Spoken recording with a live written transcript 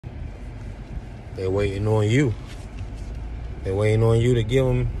They're waiting on you. They're waiting on you to give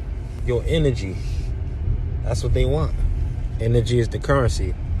them your energy. That's what they want. Energy is the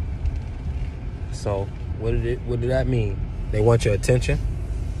currency. So what did that mean? They want your attention.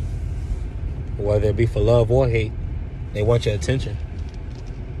 Whether it be for love or hate, they want your attention.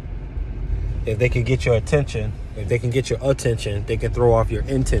 If they can get your attention, if they can get your attention, they can throw off your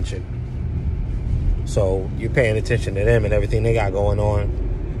intention. So you're paying attention to them and everything they got going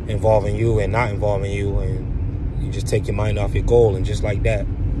on, involving you and not involving you, and you just take your mind off your goal, and just like that,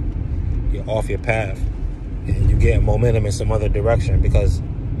 you're off your path, and you get momentum in some other direction. Because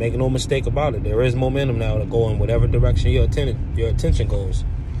make no mistake about it, there is momentum now to go in whatever direction your attention goes.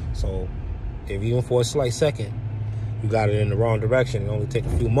 So if even for a slight second you got it in the wrong direction, it only take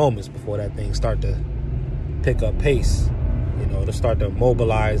a few moments before that thing start to pick up pace. You know, to start to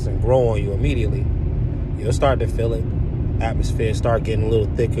mobilize and grow on you immediately. You'll start to feel it. Atmosphere start getting a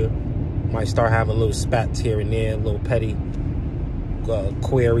little thicker. Might start having little spats here and there, little petty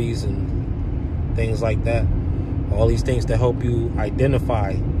queries and things like that. All these things to help you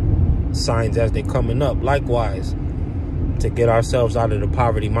identify signs as they're coming up. Likewise, to get ourselves out of the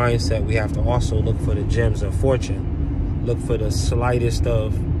poverty mindset, we have to also look for the gems of fortune. Look for the slightest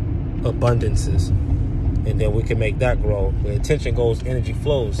of abundances. And then we can make that grow. Where attention goes, energy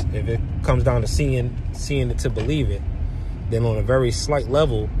flows. If it comes down to seeing it to believe it, then on a very slight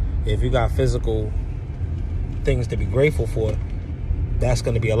level, if you got physical things to be grateful for, that's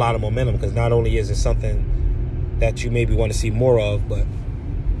going to be a lot of momentum. Because not only is it something that you maybe want to see more of, but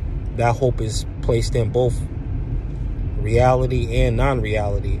that hope is placed in both reality and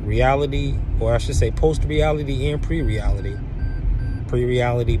non-reality. Reality, or I should say post-reality and pre-reality.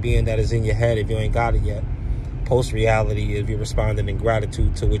 Pre-reality being that is in your head if you ain't got it yet. Post-reality if you're responding in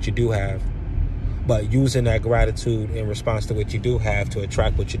gratitude to what you do have. But using that gratitude in response to what you do have to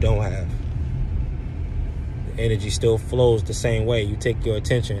attract what you don't have. The energy still flows the same way. You take your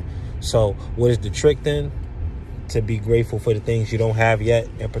attention. So what is the trick then? To be grateful for the things you don't have yet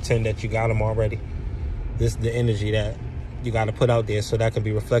and pretend that you got them already. This is the energy that you got to put out there so that can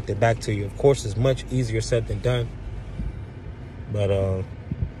be reflected back to you. Of course, it's much easier said than done. But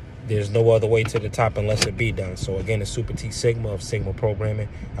there's no other way to the top unless it be done. So again, it's Super T Sigma of Sigma Programming.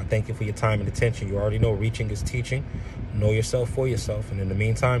 I thank you for your time and attention. You already know reaching is teaching. Know yourself for yourself. And in the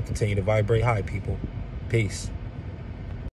meantime, continue to vibrate high, people. Peace.